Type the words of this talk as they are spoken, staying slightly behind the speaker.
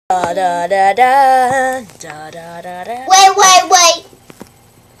Da da da da da da da da. Wait.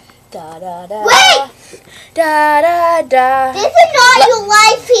 Da da da. Wait! Da da da. This is not your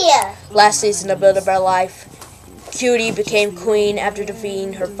life here. Last season of Build a Bear Life, Cutie became queen after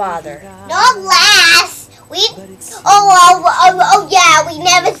defeating her father. Not last. Yeah, we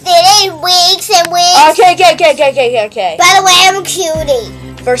never did it in weeks and weeks. Okay. By the way, I'm a cutie.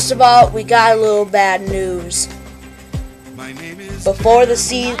 First of all, we got a little bad news. Before the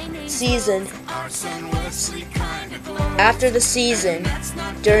season, after the season,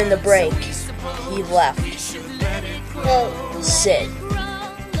 during the break, he left. Sid.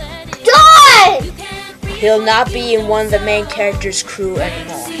 Darn! He'll not be in one of the main characters' crew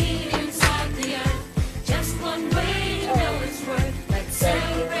anymore.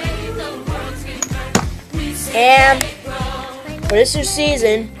 And for this new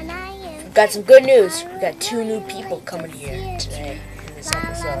season, we've got some good news. We've got 2 new people coming here today in this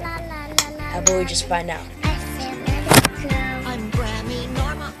episode. How about we just find out?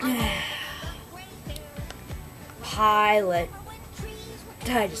 Pilot.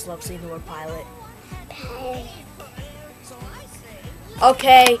 I just love saying the word pilot.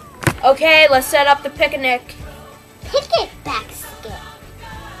 Okay, let's set up the picnic. Picnic basket.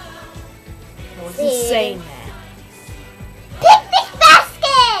 I wasn't saying that. Picnic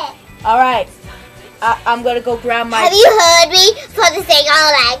basket! Alright, I'm gonna go grab my... Have you heard me for the thing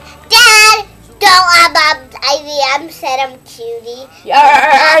I'm like, Dad, I'm said I'm cutie. Okay. Get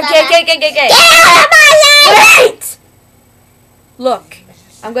out of my life! Wait! Look,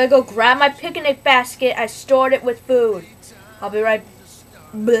 I'm gonna go grab my picnic basket. I stored it with food. I'll be right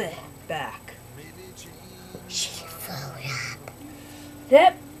back.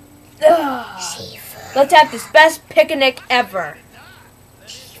 Yep. Let's have this best picnic ever.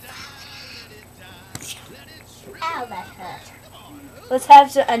 Ow, that hurt. Let's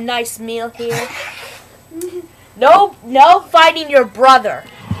have a nice meal here. No fighting your brother.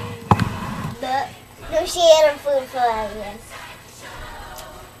 No sharing food for others.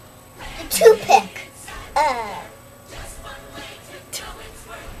 The toothpick.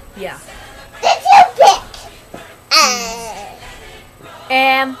 Yeah. The toothpick.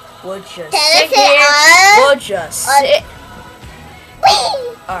 And we'll just sit here. We'll just sit.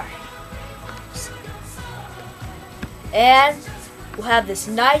 Alright. And we'll have this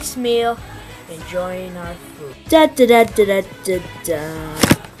nice meal, enjoying our food. Da da da da da da da.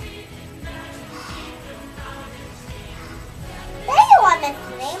 That's the one that's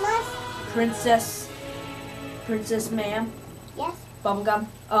nameless. Princess ma'am. Yes. Bubblegum.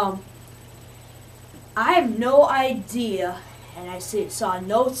 I have no idea, and I saw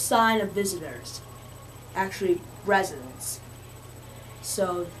no sign of visitors, actually residents.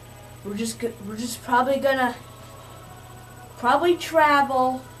 So we're just probably gonna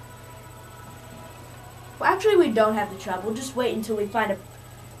travel. Well, actually, we don't have to travel. We'll just wait until we find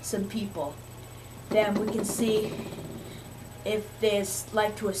some people. Then we can see if they'd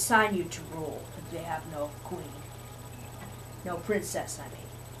like to assign you to rule if they have no queen. No princess, I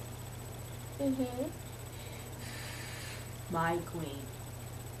mean. My queen.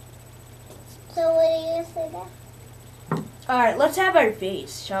 So what do you say there? Alright, let's have our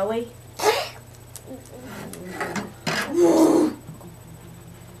feast, shall we?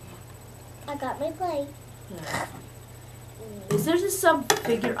 I got my plate. Is there just some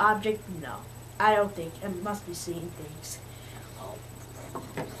figure object? No. I don't think. I must be seeing things. Is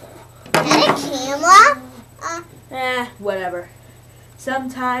that a camera? Whatever.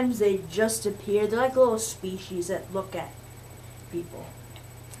 Sometimes they just appear. They're like little species that look at people.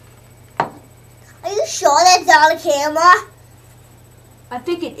 Are you sure that's not a camera? I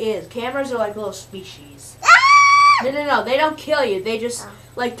think it is. Cameras are like little species. Ah! No. They don't kill you. They just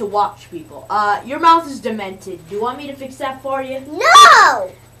like to watch people. Your mouth is demented. Do you want me to fix that for you?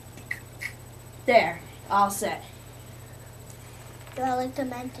 No! There. All set. Do I like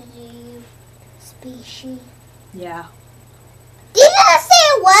demented, you species? Yeah. Did you say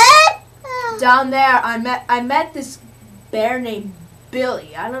a word? Down there, I met this bear named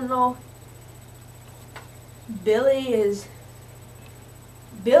Billy. I don't know. Billy's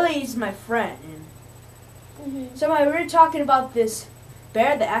my friend. And so we were talking about this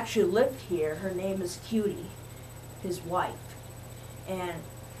bear that actually lived here. Her name is Cutie, his wife, and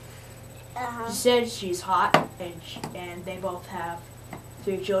she said she's hot, and they both have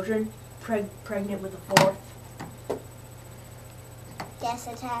 3 children, pregnant with a 4th. Gas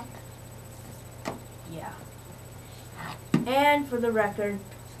attack. Yeah. And for the record,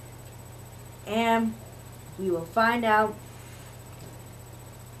 we will find out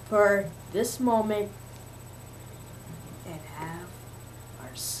for this moment and have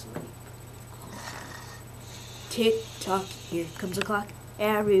our sleep. Tick tock, here comes the clock.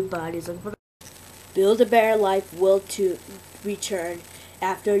 Everybody's looking for the Build-A-Bear Life will to return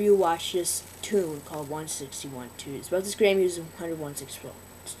after you watch this tune called 161 2. It's about this Graham Hughes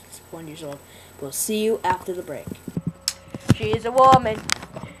 161 years old. We'll see you after the break. She's a woman.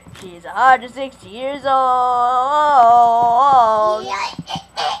 She's 160 years old.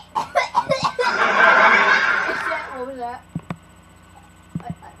 What was that?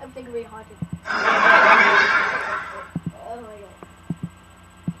 I'm thinking really haunted. Oh my god.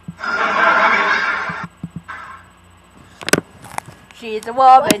 She's a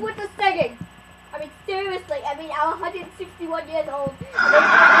woman. What's with the singing? I mean, seriously. I mean, I'm 161 years old. And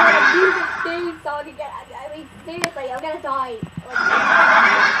I'm gonna use this theme song again. I mean, seriously, I'm gonna die.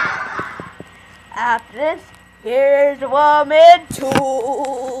 After this, here's a woman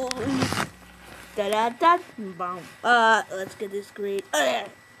too. Da da da. Boom. Let's get this great. Oh yeah.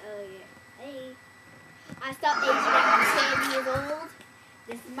 Hey. I stopped aging at 10 years old.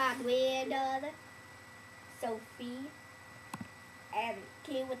 This is my granddaughter, Sophie, and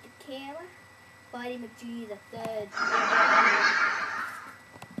came with the camera, Buddy McGee the third.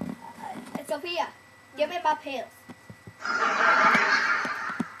 Sophia, give me my pills.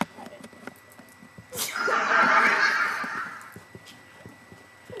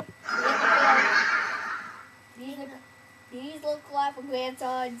 These look like my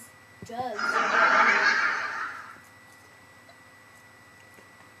grandson's drugs.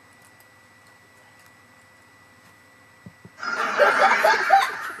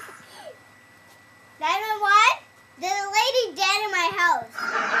 There's a lady dead in my house.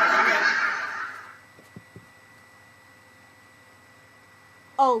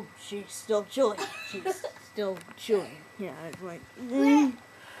 Oh, she's still chewing. She's still chewing. Yeah, that's right.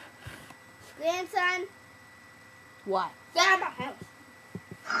 Grandson, What? Get out of my house.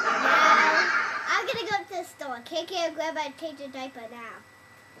 now I'm gonna go to the store. Take care of Grandma and change your diaper now.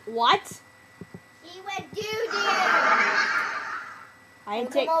 What? She went doo-doo. I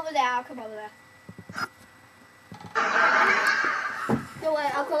didn't Come take. over there. I'll come over there. Don't worry,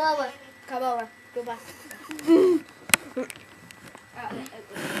 I'll come over. Come over. Goodbye.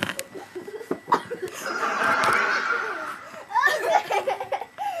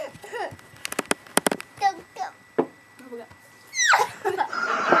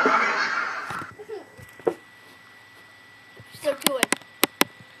 Still chewing.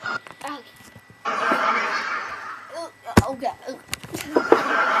 Okay.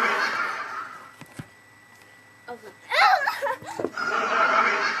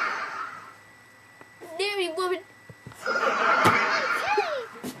 Dirty woman.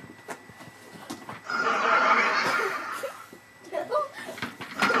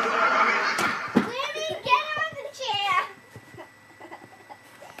 Grammy, get on the chair.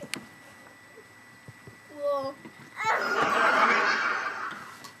 Whoa.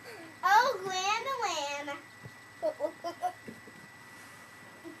 Oh, Glam the Lamb.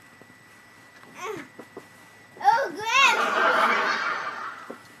 Oh, Glam.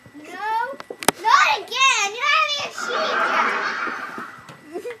 No, not again. You're having a sheet.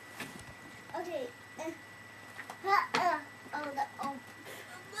 Okay. Okay,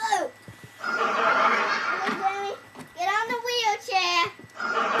 Grammy, get on the wheelchair.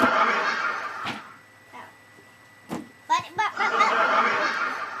 But.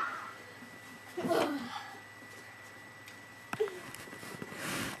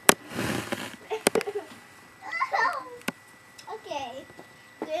 Okay.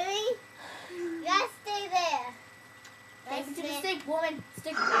 Grammy, you gotta stay there. Take it to the stick, woman.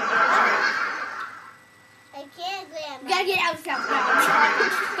 Stick. I can't, Grandma. You gotta get out of this house now.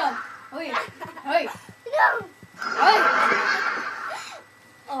 Go. Hurry. Hurry. No. Hurry.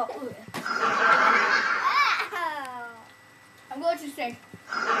 Oh, okay. Ow. I'm going to the stick.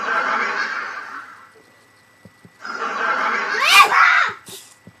 Grandma!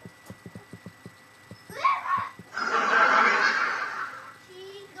 Grandma!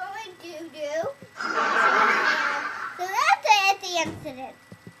 She's going doo-doo. So that's it at the incident.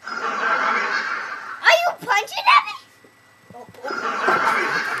 Are you punching at me?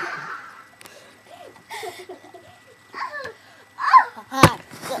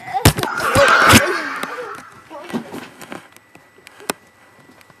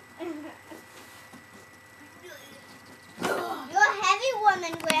 You're a heavy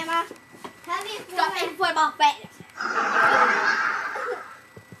woman, Grandma. Heavy Stop woman. making fun of my fatness.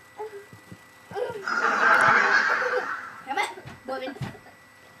 Come on, woman.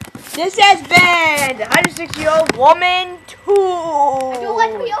 This has been 160-year-old woman I don't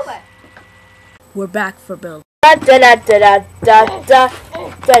want to be 2. over. We're back for Bill. Da da da da da da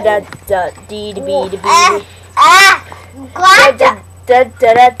da da da dee da bee da bee. Glad this is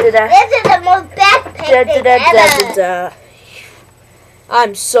the most best picnic ever.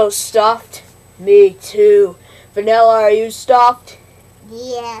 I'm so stuffed. Me too. Vanilla, are you stuffed?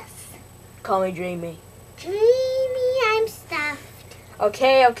 Yes. Call me Dreamy. Dreamy, I'm stuffed.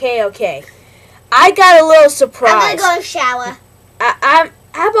 Okay. I got a little surprise. I'm gonna go shower. How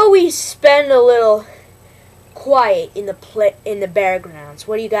about we spend a little quiet in the bear grounds?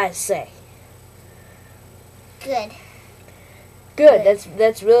 What do you guys say? Good. Good.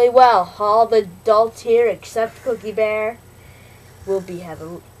 That's really well. All the adults here except Cookie Bear will be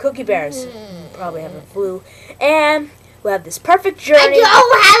having Cookie Bear's probably having flu, and we'll have this perfect journey. I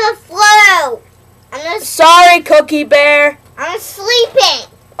don't have a flu. Sorry, Cookie Bear. I'm sleeping.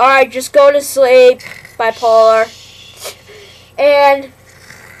 All right, just go to sleep, bipolar, and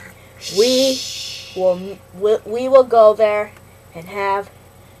we will go there and have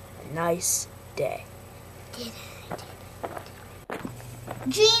a nice day.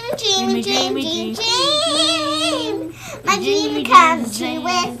 Dream. My dream comes true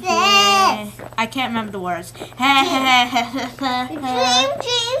with this. I can't remember the words.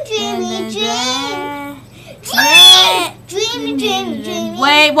 Dream.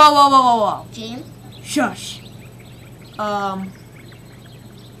 Wait, whoa. Dream. Shush.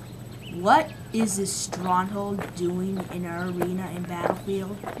 What is this stronghold doing in our arena in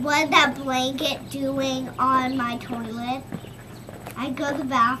Battlefield? What is that blanket doing on my toilet? I go to the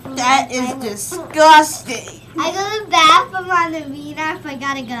bathroom. That is disgusting. I go to the bathroom on the arena if I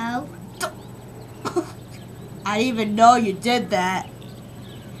gotta go. I didn't even know you did that.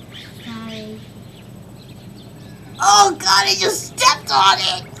 Sorry. Oh God, I just stepped on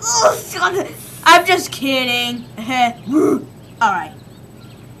it. Oh, God. I'm just kidding. All right.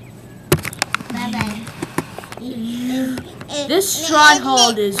 Bye-bye. This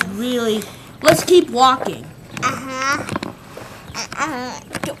stronghold is really... Let's keep walking. All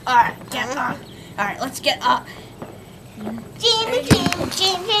right, get up. All right, let's get up.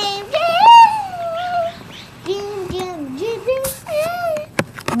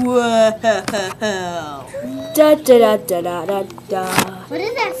 Whoa. Da. What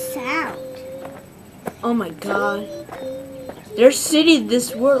is that sound? Oh my God. Their city,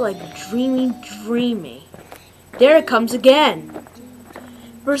 this word like dreamy. There it comes again.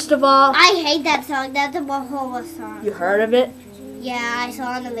 First of all, I hate that song. That's a Bahova song. you heard of it? Yeah, I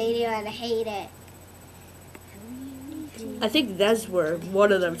saw it on the radio and I hate it. I think that's where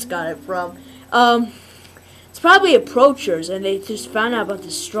one of them's got it from. It's probably approachers, and they just found out about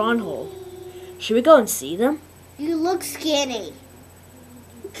this stronghold. Should we go and see them? You look skinny.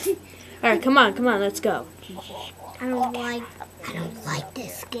 All right, come on, let's go. I don't like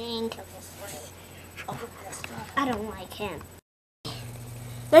this gang. I don't like him.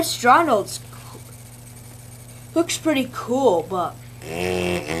 That stronghold looks pretty cool, but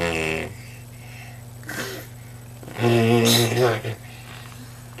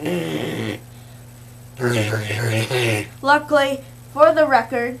luckily, for the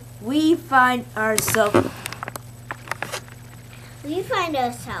record, we find ourselves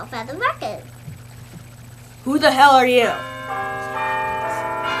at the record. Who the hell are you?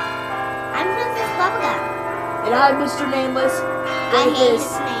 I'm Princess Bubblegum. And I'm Mr. Nameless. I hate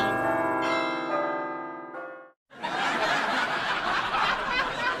his name.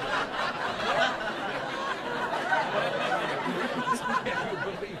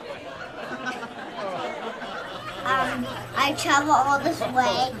 I travel all this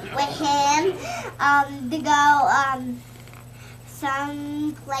way with him to go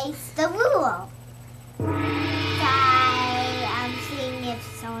someplace to rule. I'm seeing if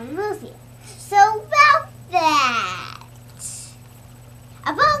someone rules you. So about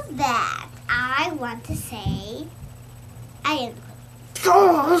that, I want to say I am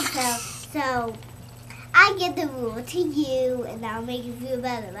so I give the rule to you, and that'll make you feel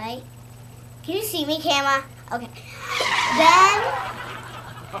better, right? Can you see me, camera? Okay. Then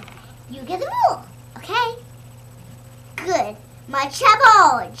you get the rule, okay? Good. My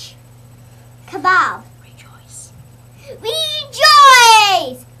challenge. Kebab. Rejoice.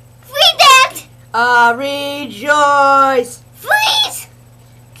 Rejoice! Free that! Rejoice! Freeze!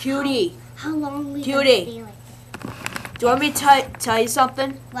 Cutie, How long we Cutie. been feeling? do you want me to tell you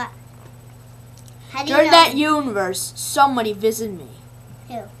something? What? How do During you know? that universe, somebody visited me.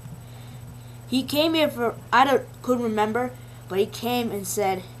 Who? He came here for, couldn't remember, but he came and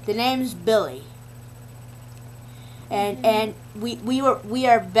said, the name's Billy. And we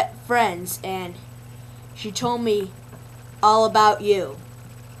are friends, and she told me all about you.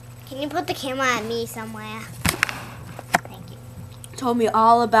 Can you put the camera at me somewhere? Thank you. Told me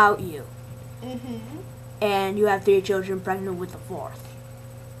all about you. Mm-hmm. and you have 3 children pregnant with the 4th.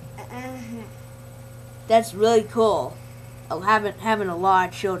 That's really cool. Having a lot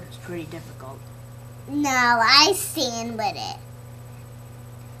of children is pretty difficult. No, I stand with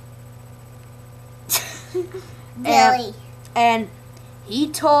it. Billy. And he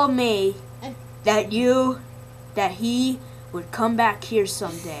told me that he would come back here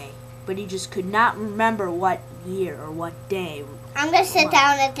someday, but he just could not remember what year or what day. I'm going to sit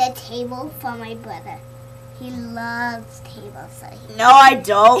down at the table for my brother. He loves tables. So No, I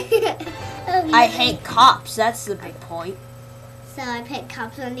don't. Oh, I hate cops. That's the big point. So I picked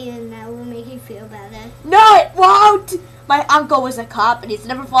cops on you and that will make you feel better. No, it won't. My uncle was a cop, and he's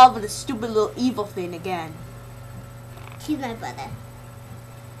never fallen for the stupid little evil thing again. He's my brother.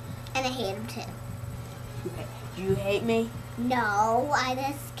 And I hate him too. Do you hate me? No, I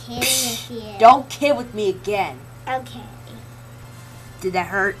just kidding with you. Don't kid with me again. Okay. Did that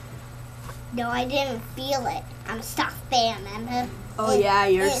hurt? No, I didn't feel it. I'm a soft bear, remember? Oh yeah,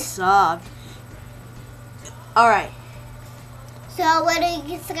 you're soft. All right. So what are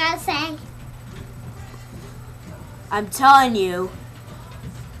you gonna say? I'm telling you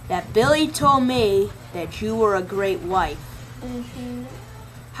that Billy told me that you were a great wife. Mm-hmm.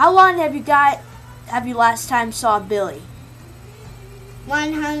 How long have you last time saw Billy?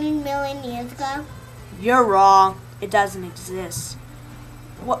 100 million years ago. You're wrong. It doesn't exist.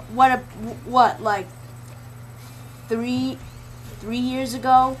 What like 3 years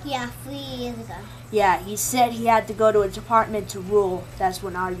ago? Yeah, 3 years ago. Yeah, he said he had to go to a department to rule. That's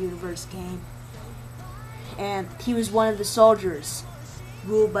when our universe came. And he was one of the soldiers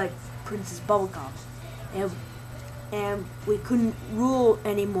ruled by Princess Bubblegum. And we couldn't rule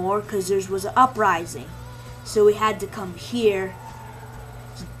anymore because there was an uprising. So we had to come here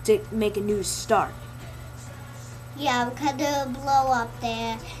to make a new start. Yeah, because they'll blow up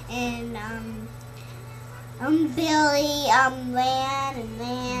there, and Billy ran and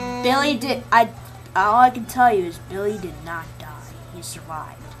ran. Billy did. All I can tell you is Billy did not die. He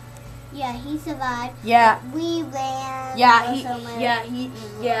survived. Yeah, he survived. Yeah. We ran.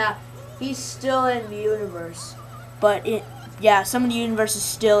 He's still in the universe, but some of the universe is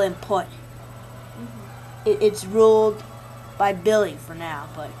still in put. It's ruled by Billy for now,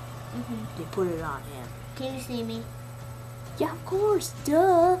 but they put it on him. Can you see me? Yeah, of course,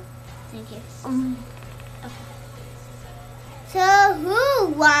 duh. Thank you. Okay. So who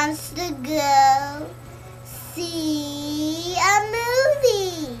wants to go see a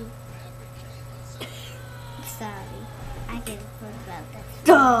movie? Sorry, I didn't think about that.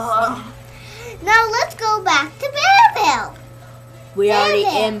 Duh. Now let's go back to Bearville. We already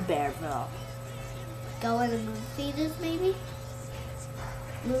Bearville. in Bearville. Go in the movie theaters, maybe?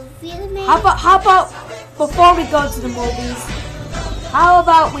 Movie theater, maybe? How about before we go to the movies? How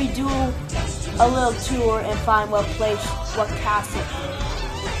about we do a little tour and find what castle?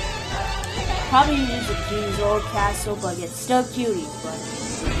 Probably use the King's Old Castle, but it's still Cuties, but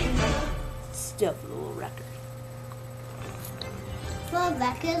still for the little record. For a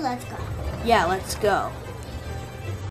record, let's go. Yeah, let's go.